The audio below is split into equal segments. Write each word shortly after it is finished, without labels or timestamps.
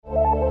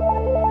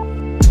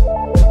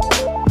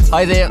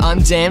Hi there, I'm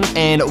Dan,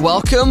 and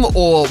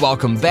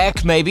welcome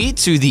back maybe,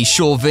 to the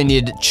Shore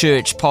Vineyard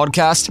Church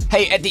podcast.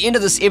 Hey, at the end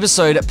of this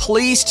episode,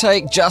 please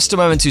take just a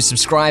moment to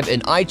subscribe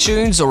in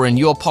iTunes or in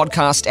your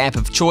podcast app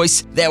of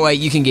choice. That way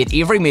you can get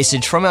every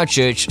message from our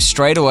church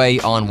straight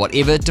away on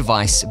whatever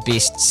device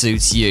best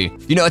suits you.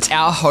 You know, it's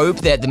our hope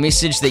that the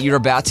message that you're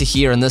about to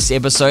hear in this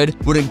episode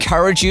would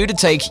encourage you to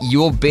take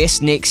your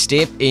best next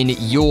step in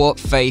your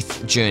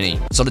faith journey.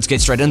 So let's get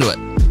straight into it.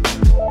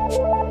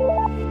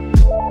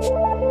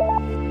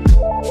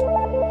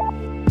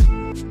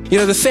 You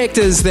know, the fact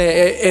is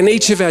that in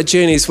each of our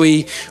journeys,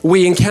 we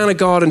encounter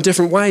God in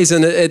different ways.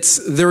 And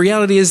the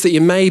reality is that you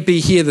may be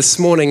here this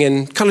morning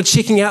and kind of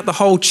checking out the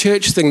whole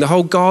church thing, the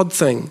whole God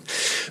thing.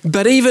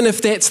 But even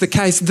if that's the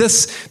case,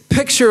 this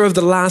picture of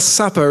the Last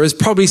Supper is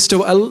probably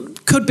still,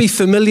 could be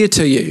familiar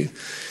to you.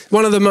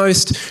 One of the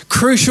most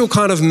crucial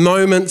kind of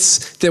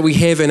moments that we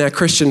have in our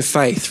Christian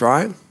faith,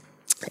 right?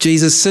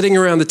 Jesus sitting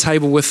around the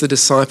table with the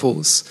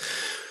disciples.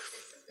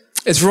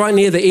 It's right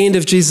near the end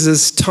of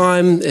Jesus'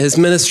 time, his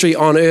ministry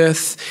on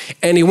earth,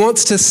 and he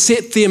wants to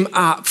set them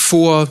up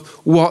for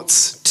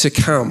what's to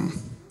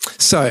come.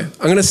 So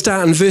I'm going to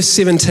start in verse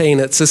 17.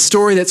 It's a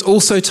story that's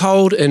also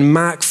told in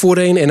Mark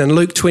 14 and in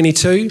Luke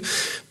 22,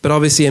 but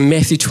obviously in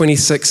Matthew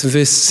 26 and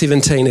verse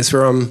 17 is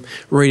where I'm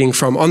reading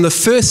from. On the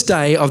first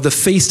day of the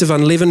Feast of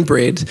Unleavened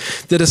Bread,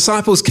 the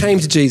disciples came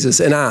to Jesus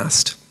and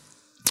asked,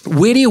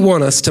 "Where do you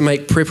want us to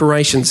make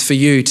preparations for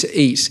you to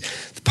eat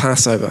the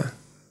Passover?"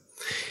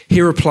 He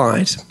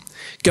replied,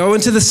 "Go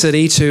into the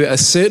city to a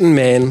certain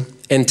man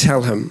and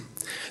tell him,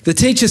 'The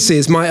teacher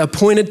says, my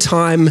appointed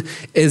time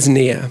is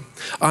near.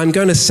 I'm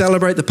going to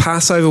celebrate the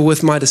Passover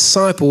with my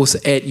disciples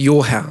at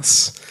your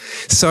house.'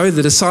 So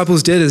the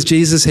disciples did as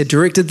Jesus had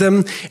directed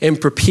them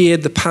and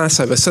prepared the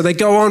Passover." So they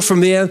go on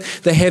from there.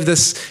 They have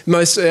this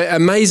most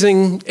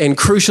amazing and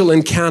crucial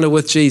encounter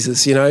with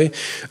Jesus, you know.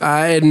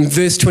 In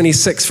verse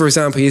 26, for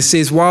example, he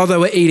says, while they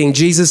were eating,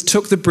 Jesus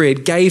took the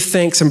bread, gave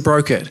thanks and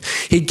broke it.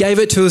 He gave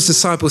it to his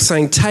disciples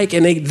saying, "Take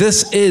and eat,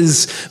 this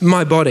is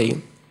my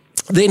body."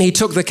 Then he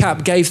took the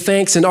cup, gave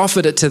thanks and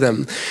offered it to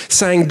them,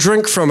 saying,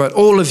 "Drink from it,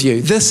 all of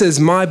you. This is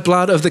my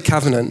blood of the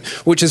covenant,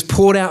 which is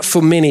poured out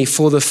for many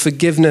for the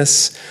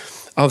forgiveness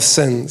of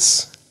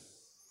sins."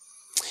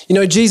 You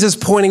know, Jesus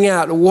pointing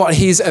out what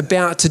he's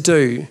about to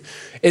do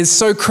is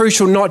so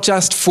crucial, not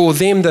just for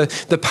them,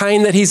 the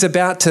pain that he's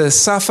about to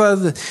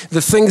suffer,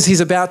 the things he's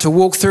about to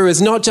walk through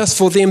is not just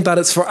for them, but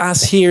it's for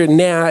us here and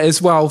now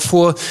as well,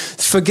 for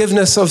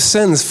forgiveness of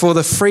sins, for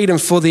the freedom,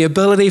 for the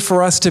ability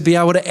for us to be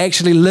able to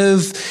actually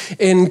live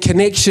in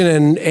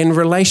connection and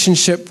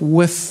relationship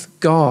with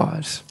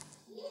God.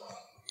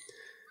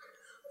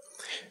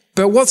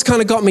 But what's kind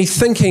of got me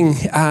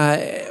thinking,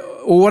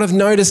 or what I've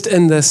noticed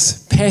in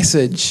this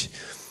passage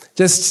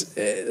just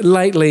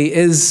lately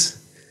is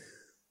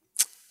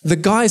the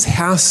guy's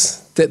house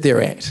that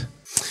they're at.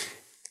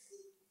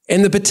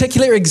 And the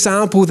particular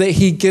example that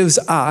he gives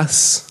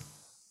us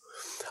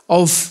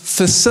of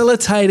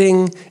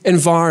facilitating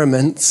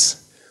environments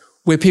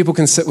where people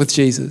can sit with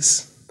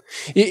Jesus.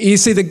 You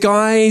see the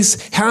guy's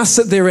house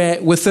that they're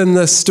at within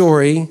this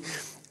story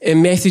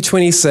in Matthew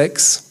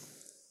 26,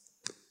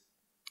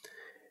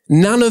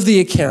 none of the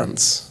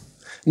accounts,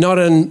 not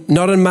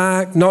in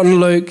Mark, not in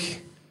Luke,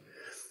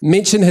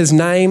 mention his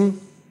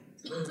name,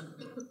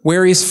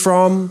 where he's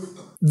from,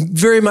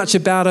 very much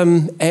about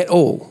him at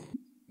all.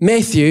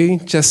 Matthew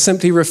just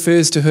simply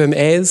refers to him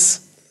as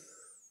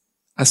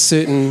a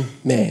certain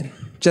man,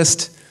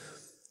 just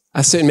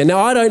a certain man.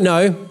 Now, I don't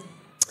know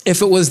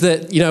if it was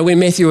that, you know, when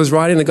Matthew was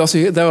writing the gospel,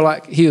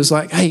 he was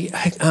like, hey,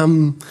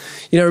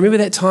 you know, remember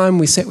that time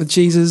we sat with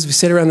Jesus, we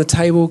sat around the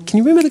table? Can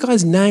you remember the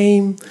guy's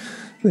name?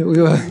 We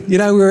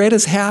were at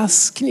his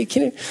house. Can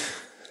you?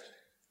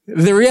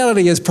 The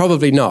reality is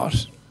probably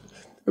not.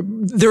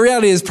 The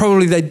reality is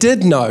probably they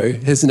did know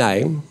his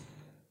name,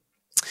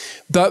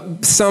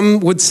 but some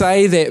would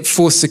say that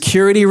for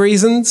security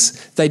reasons,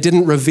 they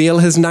didn't reveal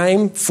his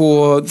name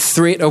for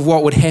threat of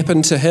what would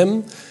happen to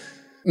him.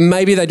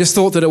 Maybe they just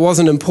thought that it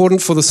wasn't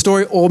important for the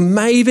story, or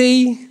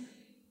maybe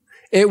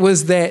it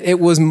was that it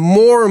was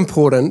more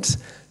important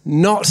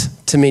not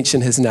to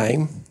mention his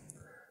name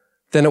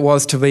than it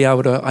was to be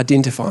able to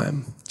identify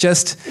him,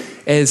 just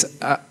as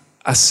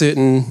a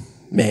certain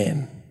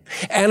man.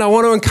 And I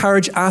want to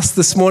encourage us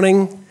this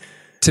morning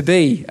to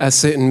be a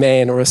certain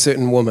man or a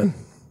certain woman.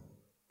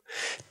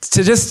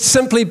 To just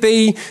simply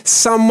be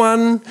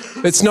someone.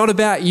 It's not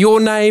about your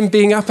name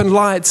being up in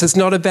lights. It's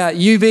not about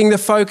you being the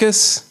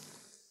focus.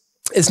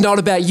 It's not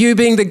about you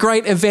being the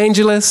great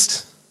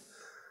evangelist.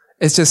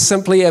 It's just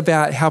simply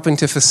about helping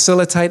to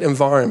facilitate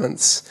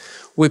environments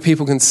where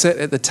people can sit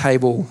at the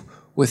table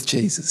with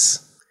Jesus.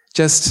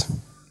 Just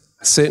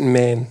a certain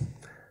man,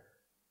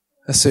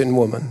 a certain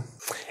woman.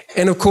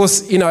 And of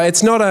course, you know,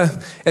 it's not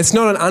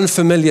an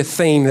unfamiliar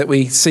theme that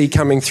we see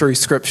coming through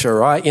Scripture,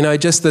 right? You know,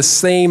 just this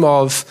theme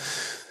of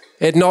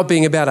it not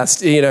being about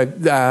us. You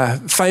know,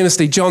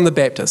 famously John the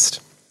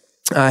Baptist.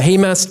 He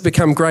must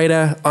become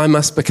greater, I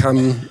must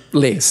become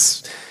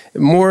less.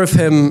 More of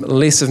him,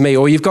 less of me.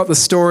 Or you've got the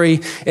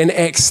story in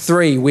Acts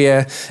 3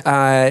 where,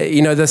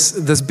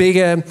 this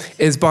beggar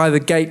is by the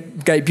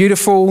gate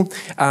beautiful,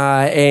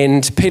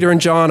 and Peter and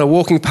John are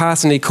walking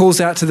past, and he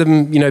calls out to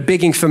them,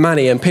 begging for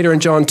money. And Peter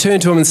and John turn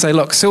to him and say,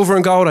 look, silver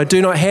and gold I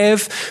do not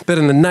have, but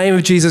in the name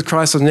of Jesus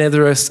Christ of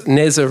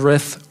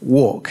Nazareth,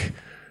 walk.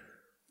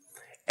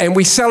 And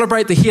we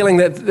celebrate the healing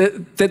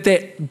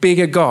that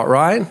beggar got,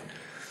 right?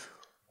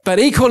 But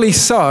equally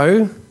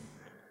so,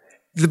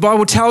 the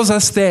Bible tells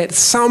us that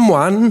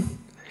someone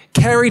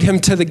carried him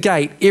to the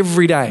gate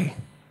every day.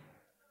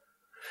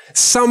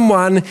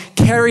 Someone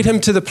carried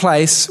him to the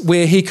place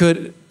where he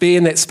could be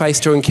in that space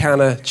to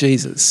encounter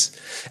Jesus.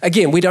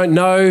 Again, we don't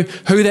know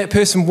who that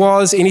person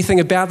was, anything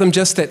about them,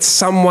 just that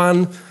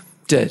someone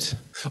did.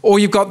 Or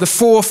you've got the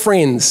 4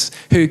 friends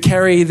who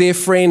carry their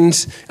friend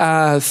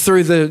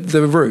through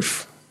the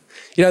roof.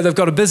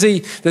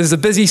 There's a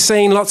busy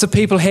scene, lots of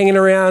people hanging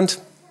around.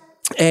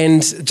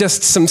 And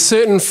just some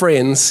certain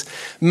friends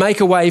make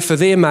a way for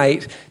their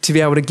mate to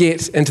be able to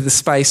get into the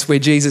space where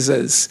Jesus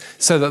is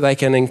so that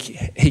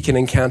he can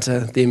encounter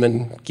them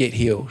and get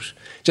healed.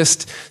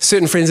 Just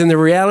certain friends. And the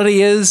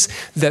reality is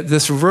that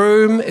this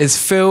room is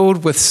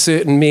filled with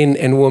certain men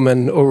and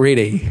women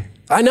already.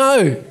 I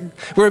know.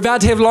 We're about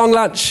to have long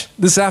lunch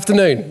this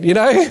afternoon,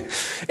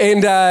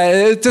 And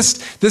there's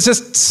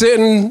just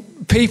certain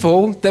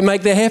people that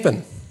make that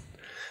happen.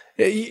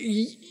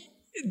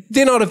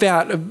 They're not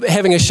about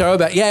having a show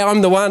about,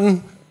 I'm the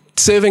one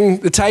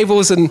serving the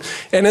tables and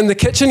in the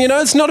kitchen.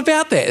 It's not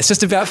about that. It's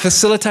just about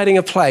facilitating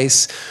a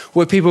place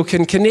where people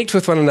can connect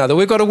with one another.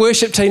 We've got a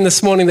worship team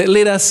this morning that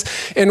led us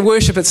in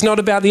worship. It's not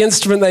about the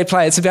instrument they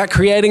play. It's about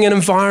creating an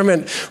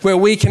environment where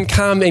we can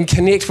come and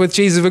connect with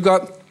Jesus. We've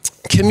got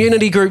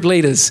community group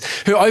leaders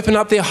who open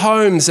up their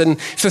homes and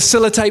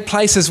facilitate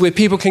places where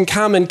people can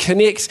come and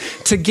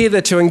connect together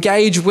to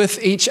engage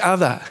with each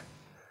other.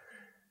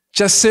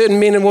 Just certain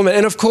men and women,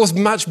 and of course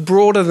much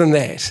broader than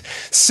that.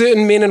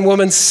 Certain men and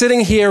women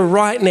sitting here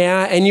right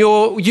now, and you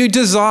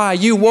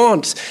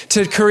want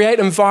to create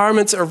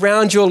environments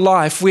around your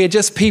life where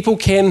just people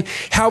can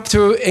help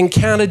to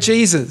encounter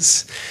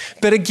Jesus.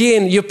 But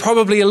again, you're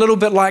probably a little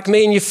bit like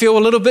me and you feel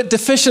a little bit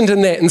deficient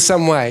in that in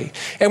some way.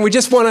 And we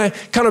just want to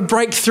kind of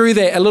break through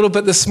that a little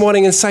bit this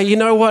morning and say,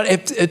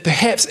 it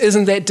perhaps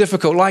isn't that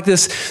difficult. Like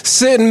this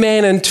certain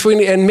man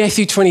in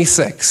Matthew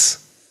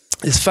 26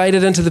 is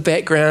faded into the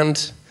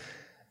background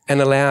and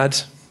allowed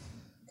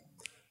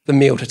the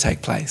meal to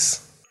take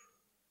place.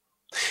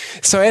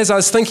 So as I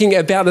was thinking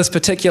about this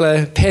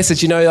particular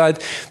passage, I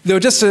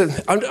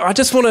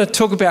just want to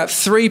talk about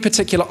 3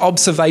 particular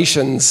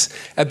observations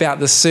about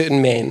this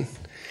certain man.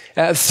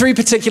 3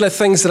 particular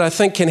things that I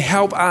think can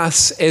help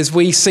us as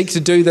we seek to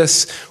do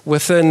this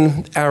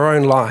within our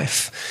own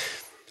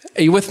life.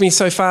 Are you with me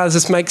so far? Does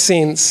this make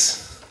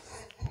sense?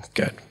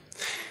 Good.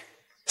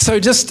 So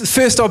just the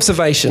first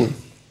observation.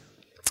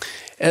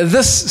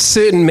 This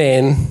certain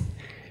man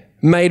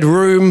made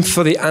room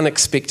for the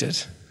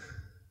unexpected.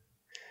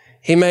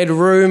 He made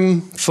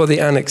room for the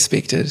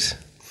unexpected.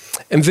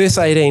 In verse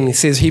 18, he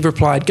says, he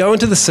replied, go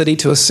into the city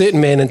to a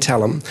certain man and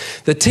tell him,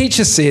 the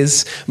teacher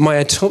says, my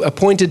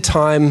appointed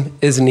time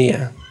is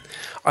near.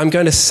 I'm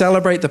going to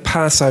celebrate the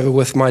Passover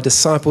with my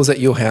disciples at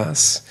your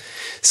house.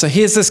 So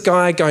here's this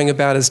guy going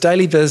about his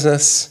daily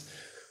business.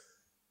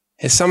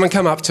 Has someone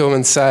come up to him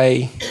and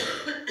say,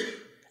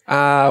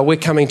 we're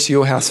coming to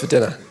your house for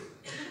dinner.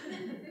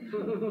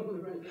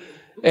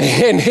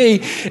 And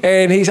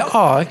he's,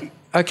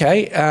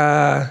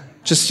 okay,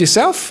 just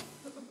yourself?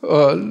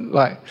 Or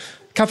like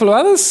a couple of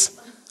others?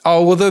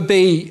 Oh, well, there'd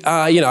be,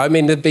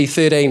 there'd be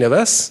 13 of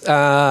us,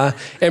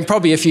 and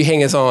probably a few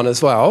hangers on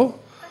as well.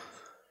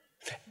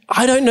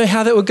 I don't know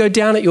how that would go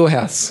down at your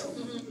house.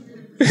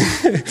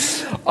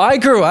 I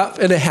grew up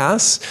in a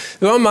house.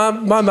 My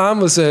mum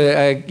was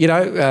a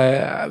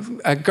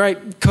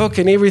great cook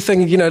and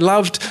everything.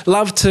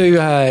 Loved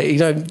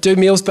to do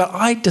meals. But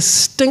I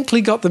distinctly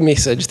got the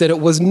message that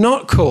it was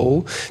not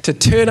cool to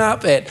turn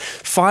up at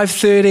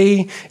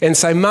 5:30 and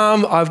say,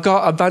 "Mum, I've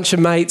got a bunch of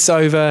mates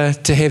over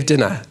to have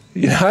dinner."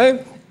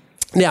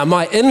 Now,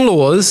 my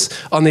in-laws,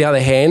 on the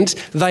other hand,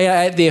 they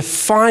are at their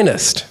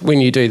finest when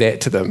you do that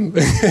to them.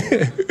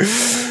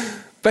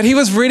 But he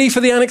was ready for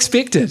the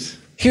unexpected.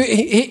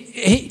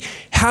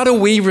 How do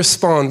we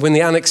respond when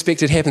the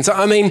unexpected happens?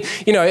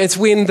 It's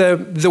when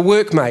the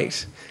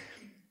workmate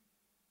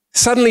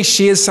suddenly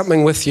shares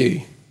something with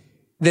you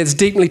that's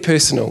deeply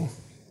personal.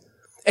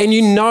 And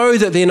you know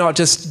that they're not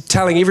just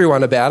telling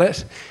everyone about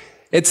it.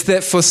 It's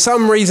that for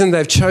some reason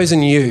they've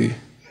chosen you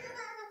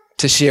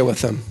to share with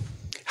them.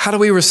 How do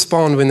we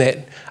respond when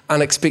that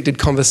unexpected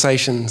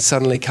conversation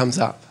suddenly comes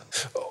up?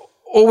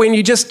 Or when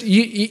you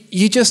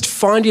just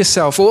find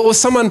yourself, or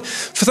someone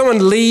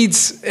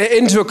leads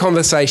into a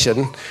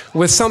conversation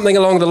with something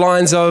along the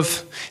lines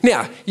of,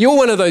 now, you're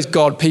one of those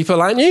God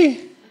people, aren't you?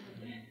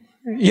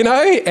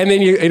 And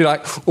then you're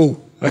like, oh,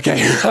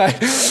 okay,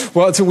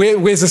 well,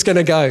 where's this going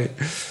to go?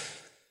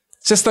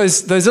 Just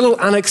those little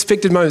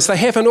unexpected moments. They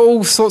happen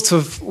all sorts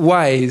of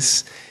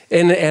ways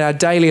in our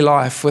daily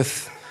life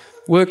with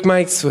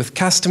workmates, with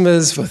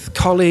customers, with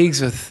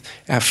colleagues, with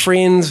our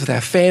friends, with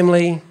our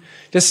family.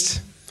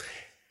 Just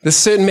this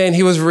certain man,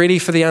 he was ready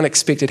for the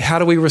unexpected. How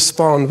do we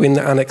respond when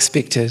the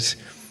unexpected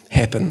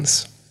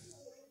happens?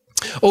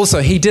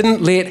 Also, he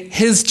didn't let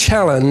his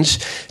challenge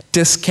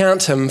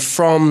discount him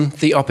from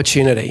the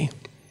opportunity.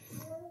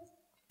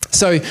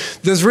 So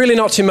there's really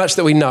not too much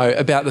that we know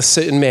about this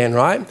certain man,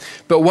 right?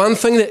 But one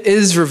thing that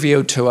is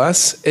revealed to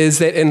us is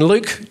that in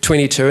Luke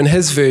 22, in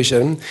his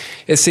version,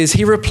 it says,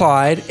 he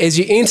replied, "As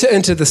you enter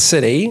into the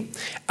city,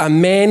 a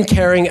man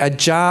carrying a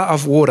jar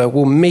of water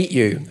will meet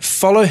you.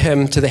 Follow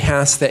him to the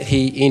house that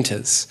he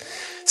enters."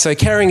 So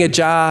carrying a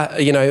jar,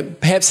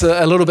 perhaps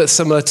a little bit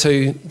similar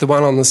to the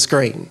one on the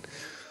screen.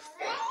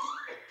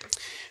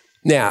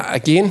 Now,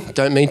 again,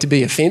 don't mean to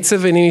be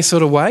offensive in any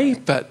sort of way,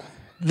 but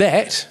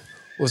that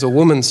was a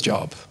woman's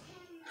job.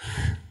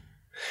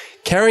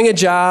 Carrying a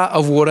jar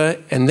of water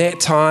in that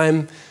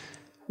time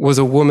was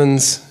a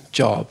woman's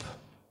job.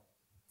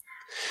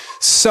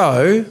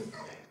 So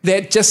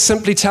that just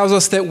simply tells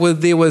us that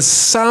there was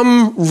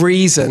some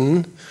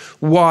reason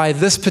why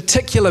this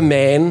particular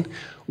man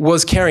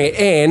was carrying it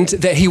and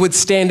that he would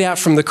stand out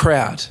from the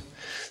crowd.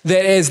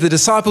 That as the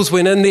disciples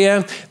went in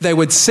there, they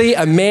would see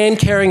a man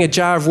carrying a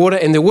jar of water,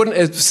 and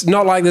it's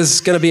not like there's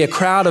going to be a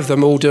crowd of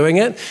them all doing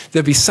it.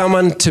 There'd be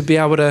someone to be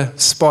able to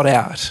spot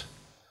out.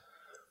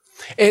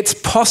 It's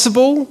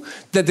possible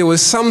that there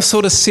was some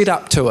sort of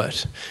setup to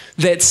it,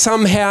 that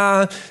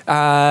somehow,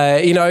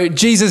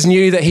 Jesus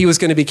knew that he was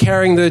going to be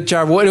carrying the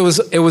jar of water.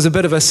 It was a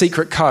bit of a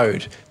secret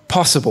code,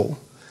 possible.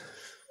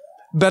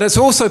 But it's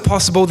also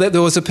possible that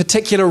there was a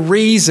particular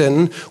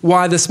reason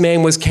why this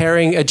man was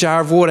carrying a jar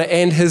of water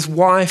and his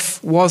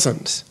wife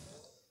wasn't.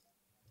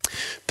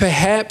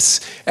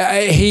 Perhaps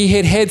he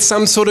had had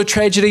some sort of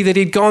tragedy that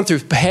he'd gone through.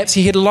 Perhaps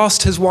he had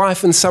lost his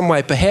wife in some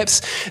way.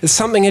 Perhaps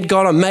something had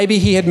gone on. Maybe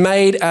he had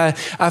made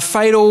a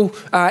fatal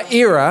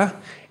error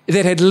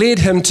that had led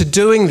him to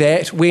doing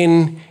that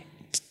when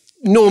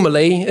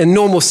normally, in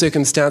normal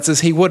circumstances,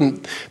 he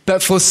wouldn't.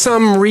 But for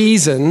some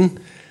reason,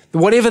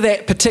 whatever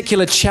that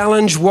particular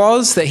challenge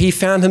was that he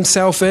found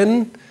himself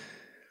in,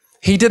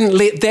 he didn't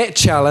let that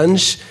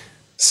challenge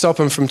stop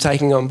him from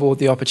taking on board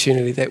the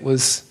opportunity that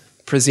was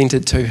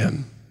presented to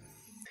him.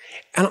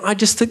 And I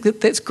just think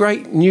that that's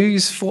great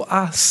news for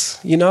us,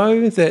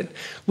 that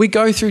we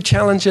go through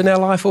challenge in our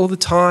life all the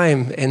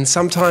time, and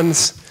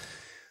sometimes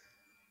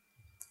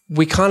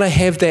we kind of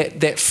have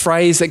that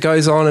phrase that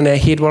goes on in our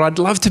head, well, I'd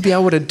love to be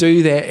able to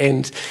do that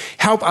and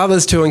help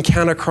others to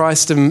encounter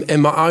Christ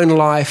in my own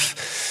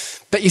life.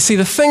 But you see,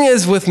 the thing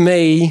is with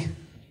me, ...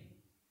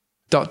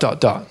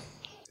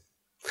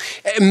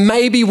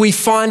 Maybe we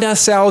find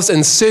ourselves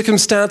in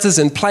circumstances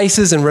and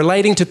places and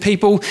relating to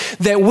people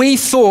that we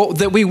thought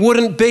that we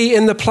wouldn't be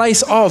in the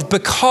place of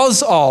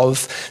because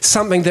of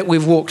something that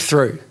we've walked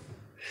through.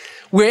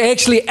 We're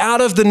actually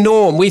out of the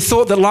norm. We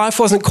thought that life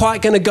wasn't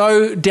quite going to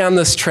go down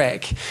this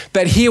track,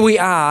 but here we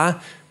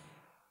are,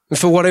 and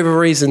for whatever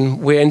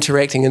reason, we're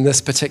interacting in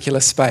this particular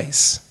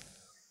space.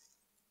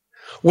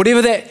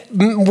 Whatever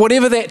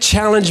that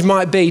challenge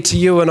might be to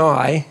you and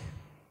I,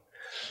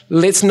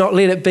 let's not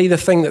let it be the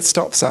thing that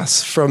stops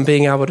us from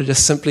being able to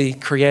just simply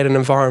create an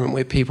environment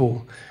where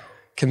people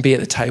can be at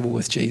the table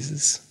with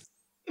Jesus.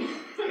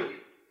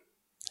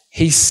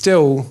 He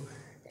still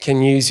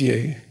can use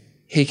you.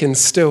 He can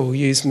still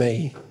use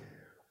me,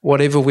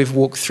 whatever we've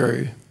walked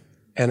through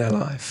in our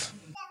life.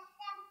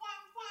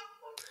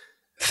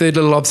 Third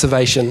little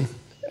observation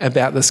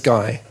about this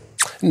guy.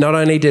 Not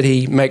only did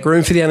he make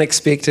room for the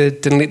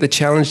unexpected, didn't let the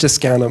challenge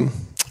discount him,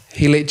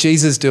 he let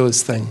Jesus do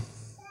his thing.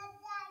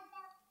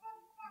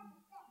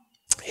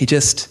 He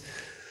just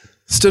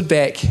stood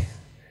back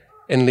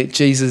and let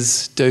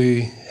Jesus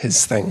do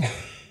his thing.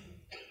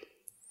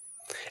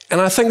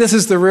 And I think this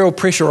is the real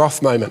pressure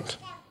off moment,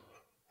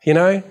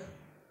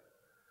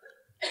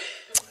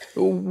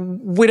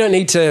 We don't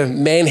need to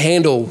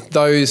manhandle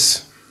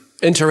those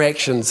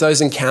interactions,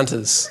 those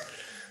encounters.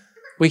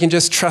 We can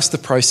just trust the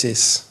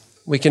process.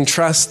 We can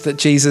trust that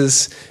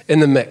Jesus, in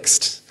the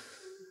mix,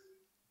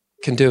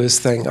 can do his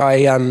thing.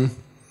 I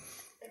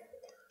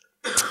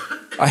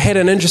had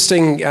an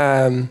interesting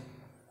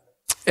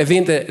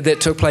event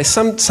that took place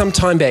some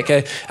time back.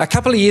 A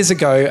couple of years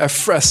ago,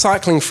 a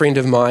cycling friend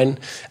of mine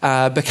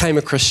became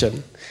a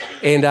Christian,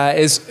 and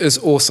is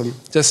awesome.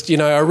 Just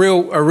a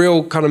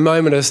real kind of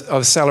moment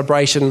of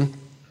celebration.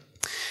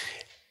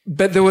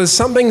 But there was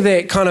something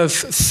that kind of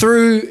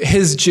through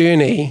his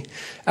journey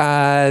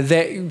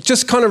that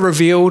just kind of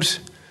revealed,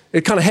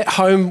 it kind of hit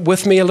home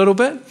with me a little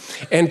bit.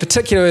 And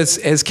particularly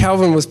as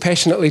Calvin was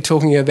passionately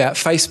talking about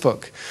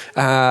Facebook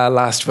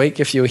last week,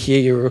 if you were here,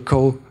 you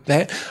recall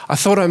that. I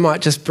thought I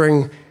might just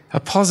bring a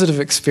positive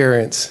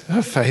experience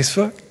of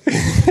Facebook.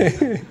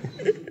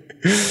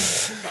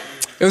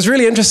 It was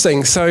really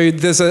interesting. So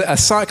there's a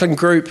cycling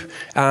group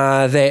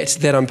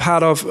that I'm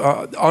part of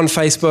on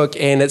Facebook,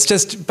 and it's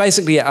just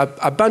basically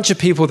a bunch of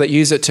people that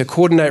use it to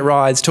coordinate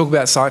rides, talk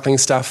about cycling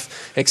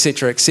stuff,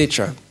 etc.,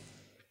 etc.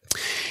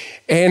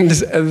 And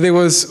there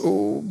was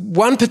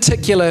one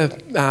particular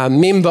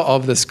member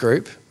of this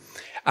group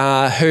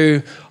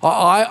who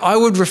I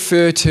would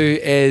refer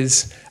to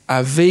as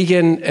a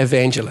vegan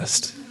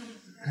evangelist.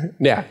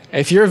 Now,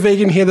 if you're a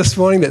vegan here this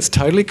morning, that's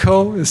totally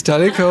cool. It's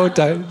totally cool.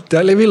 Don't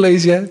let me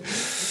lose you.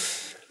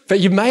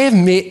 But you may have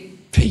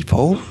met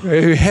people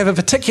who have a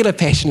particular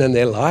passion in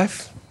their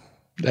life.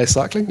 No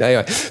cycling? No,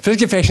 anyway.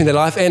 Particular passion in their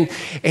life,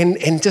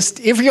 and just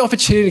every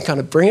opportunity to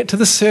kind of bring it to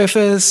the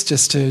surface,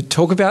 just to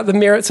talk about the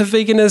merits of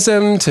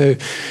veganism, to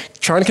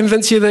try and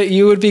convince you that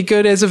you would be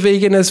good as a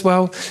vegan as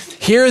well.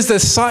 Here is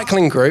this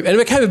cycling group, and it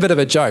became a bit of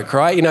a joke,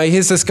 right? You know,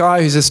 here's this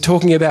guy who's just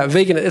talking about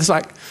vegan. It's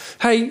like,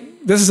 hey,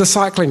 this is a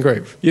cycling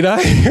group, you know?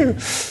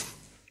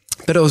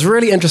 But it was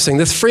really interesting.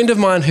 This friend of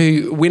mine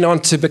who went on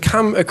to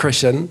become a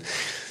Christian,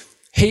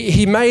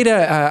 he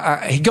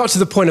got to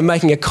the point of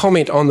making a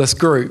comment on this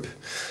group.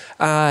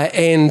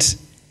 And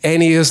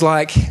he was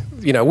like,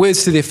 you know,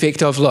 words to the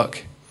effect of,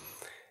 look,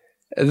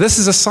 this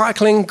is a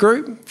cycling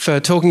group for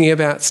talking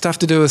about stuff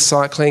to do with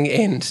cycling,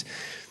 and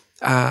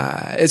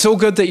it's all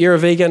good that you're a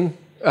vegan,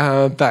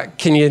 but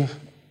can you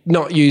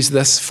not use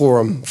this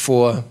forum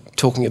for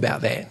talking about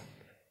that?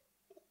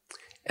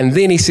 And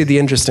then he said the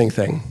interesting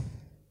thing.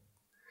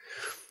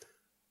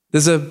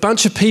 There's a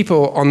bunch of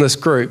people on this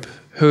group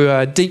who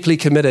are deeply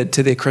committed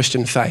to their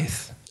Christian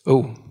faith.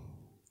 Ooh.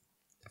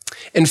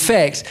 In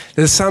fact,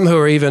 there's some who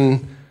are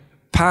even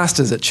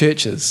pastors at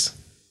churches.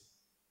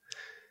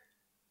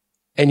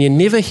 And you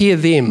never hear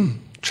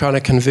them trying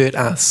to convert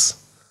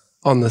us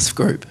on this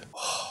group.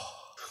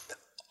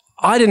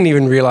 I didn't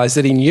even realize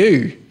that he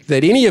knew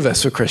that any of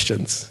us were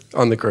Christians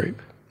on the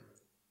group.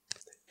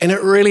 And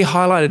it really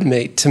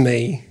highlighted to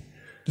me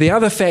the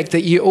other fact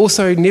that you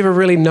also never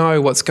really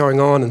know what's going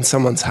on in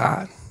someone's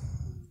heart.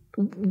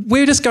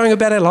 We're just going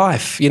about our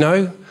life, you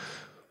know.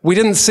 We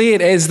didn't see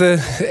it as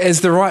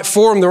the right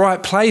forum, the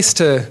right place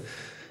to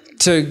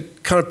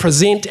kind of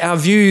present our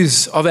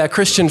views of our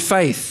Christian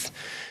faith,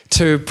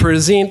 to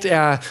present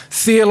our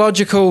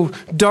theological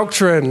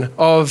doctrine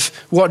of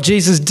what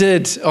Jesus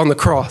did on the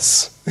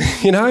cross.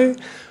 You know,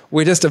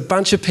 we're just a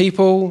bunch of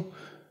people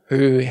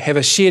who have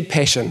a shared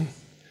passion,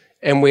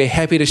 and we're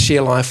happy to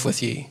share life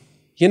with you.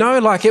 You know,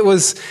 like it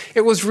was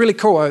really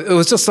cool. It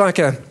was just like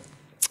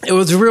it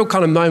was a real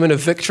kind of moment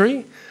of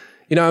victory,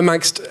 you know,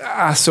 amongst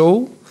us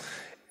all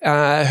who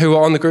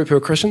are on the group who are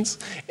Christians.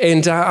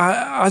 And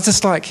I was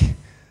just like,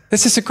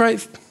 it's just a great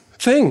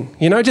thing,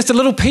 you know, just a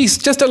little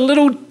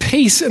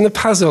piece in the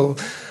puzzle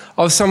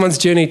of someone's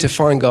journey to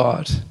find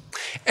God.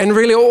 And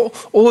really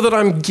all that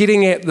I'm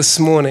getting at this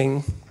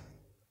morning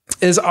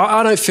is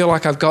I don't feel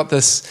like I've got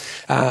this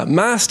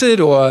mastered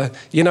or,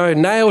 you know,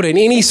 nailed in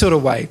any sort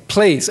of way.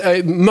 Please,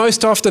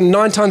 most often,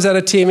 9 times out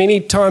of 10, any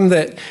time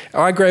that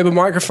I grab a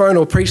microphone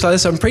or preach like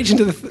this, I'm preaching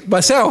to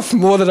myself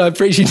more than I'm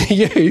preaching to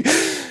you.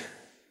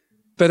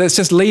 But it's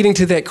just leading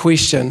to that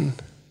question,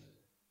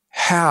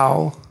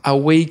 how are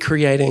we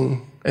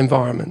creating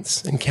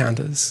environments,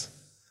 encounters,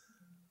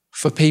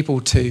 for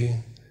people to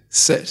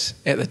sit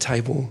at the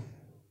table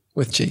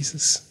with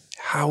Jesus?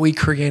 How are we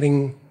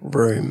creating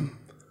room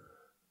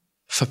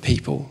for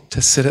people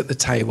to sit at the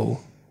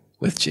table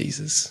with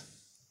Jesus?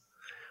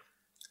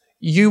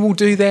 You will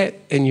do that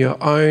in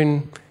your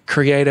own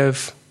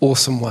creative,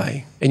 awesome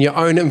way, in your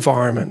own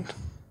environment,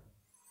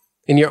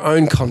 in your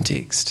own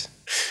context.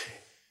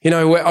 You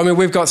know, I mean,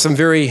 we've got some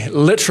very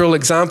literal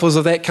examples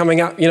of that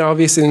coming up. You know,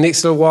 obviously, in the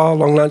next little while,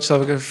 long lunch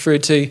I've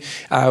referred to.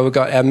 We've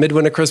got our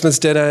midwinter Christmas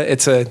dinner.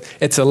 It's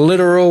a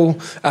literal,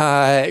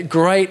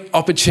 great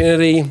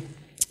opportunity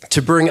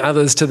to bring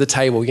others to the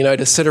table, you know,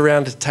 to sit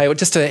around the table,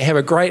 just to have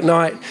a great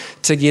night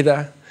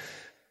together.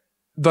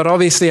 But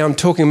obviously I'm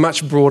talking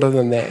much broader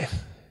than that.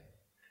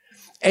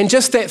 And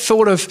just that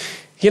thought of,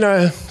 you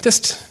know,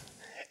 just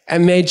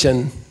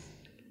imagine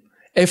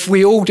if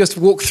we all just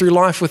walk through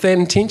life with that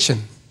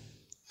intention.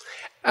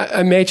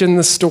 Imagine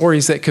the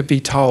stories that could be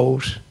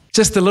told,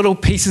 just the little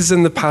pieces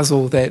in the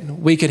puzzle that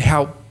we could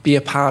help be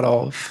a part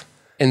of,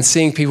 and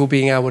seeing people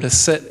being able to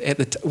sit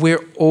at we're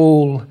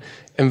all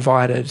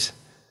invited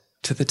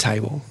to the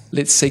table.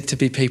 Let's seek to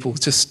be people,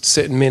 just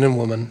certain men and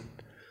women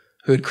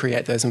who would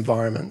create those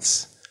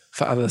environments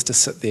for others to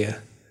sit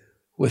there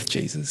with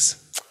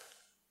Jesus.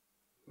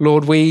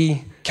 Lord,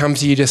 we come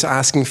to you just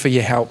asking for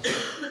your help.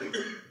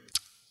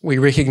 We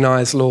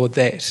recognize, Lord,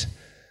 that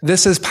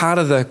this is part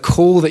of the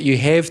call that you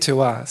have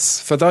to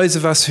us. For those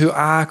of us who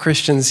are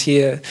Christians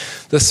here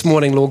this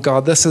morning, Lord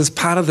God, this is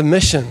part of the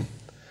mission.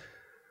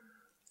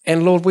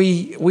 And Lord,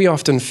 we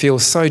often feel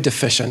so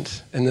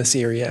deficient in this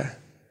area,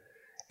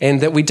 and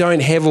that we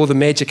don't have all the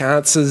magic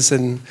answers,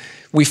 and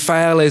we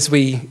fail as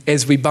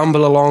we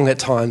bumble along at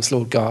times,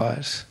 Lord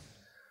God.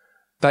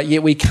 But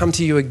yet we come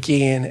to you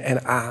again and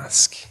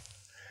ask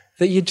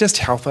that you just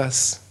help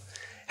us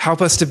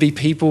to be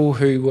people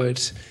who would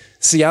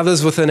see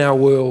others within our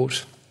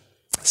world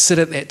sit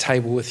at that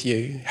table with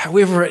you,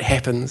 however it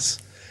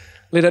happens.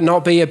 Let it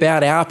not be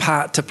about our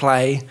part to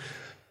play,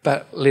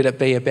 but let it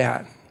be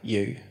about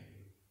you.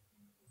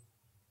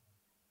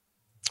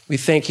 We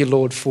thank you,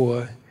 Lord,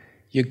 for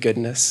your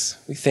goodness.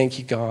 We thank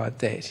you, God,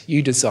 that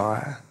you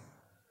desire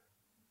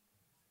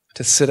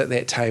to sit at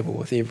that table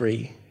with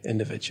every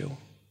individual.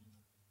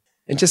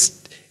 And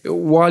just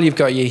while you've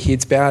got your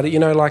heads bowed,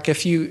 like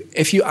if you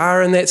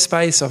are in that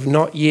space of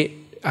not yet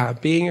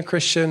being a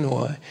Christian,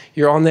 or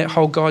you're on that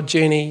whole God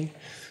journey,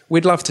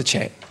 we'd love to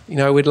chat.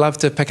 We'd love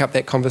to pick up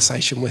that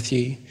conversation with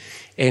you.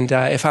 And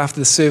if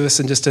after the service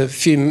in just a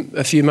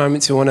few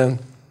moments you want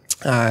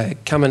to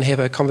come and have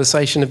a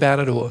conversation about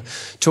it, or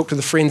talk to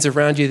the friends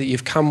around you that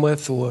you've come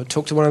with, or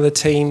talk to one of the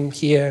team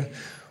here,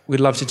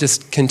 we'd love to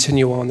just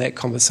continue on that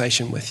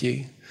conversation with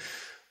you.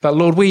 But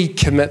Lord, we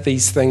commit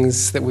these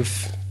things that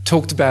we've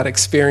talked about,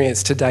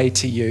 experience today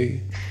to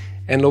you.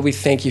 And Lord, we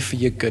thank you for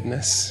your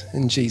goodness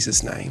in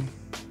Jesus' name.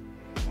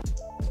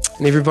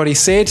 And everybody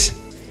said,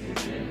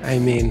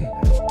 Amen.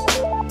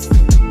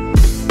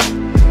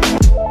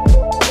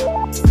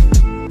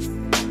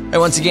 Hey,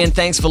 once again,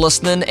 thanks for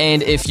listening.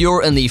 And if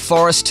you're in the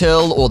Forest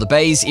Hill or the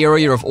Bays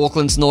area of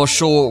Auckland's North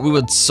Shore, we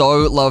would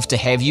so love to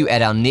have you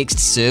at our next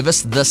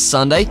service this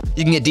Sunday.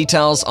 You can get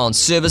details on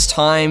service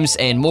times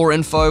and more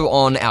info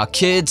on our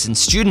kids and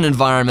student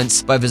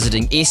environments by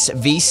visiting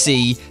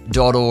svc.org.nz.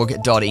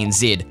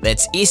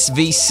 That's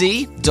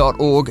svc.org.nz.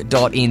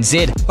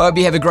 Hope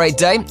you have a great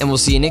day, and we'll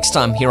see you next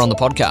time here on the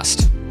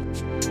podcast.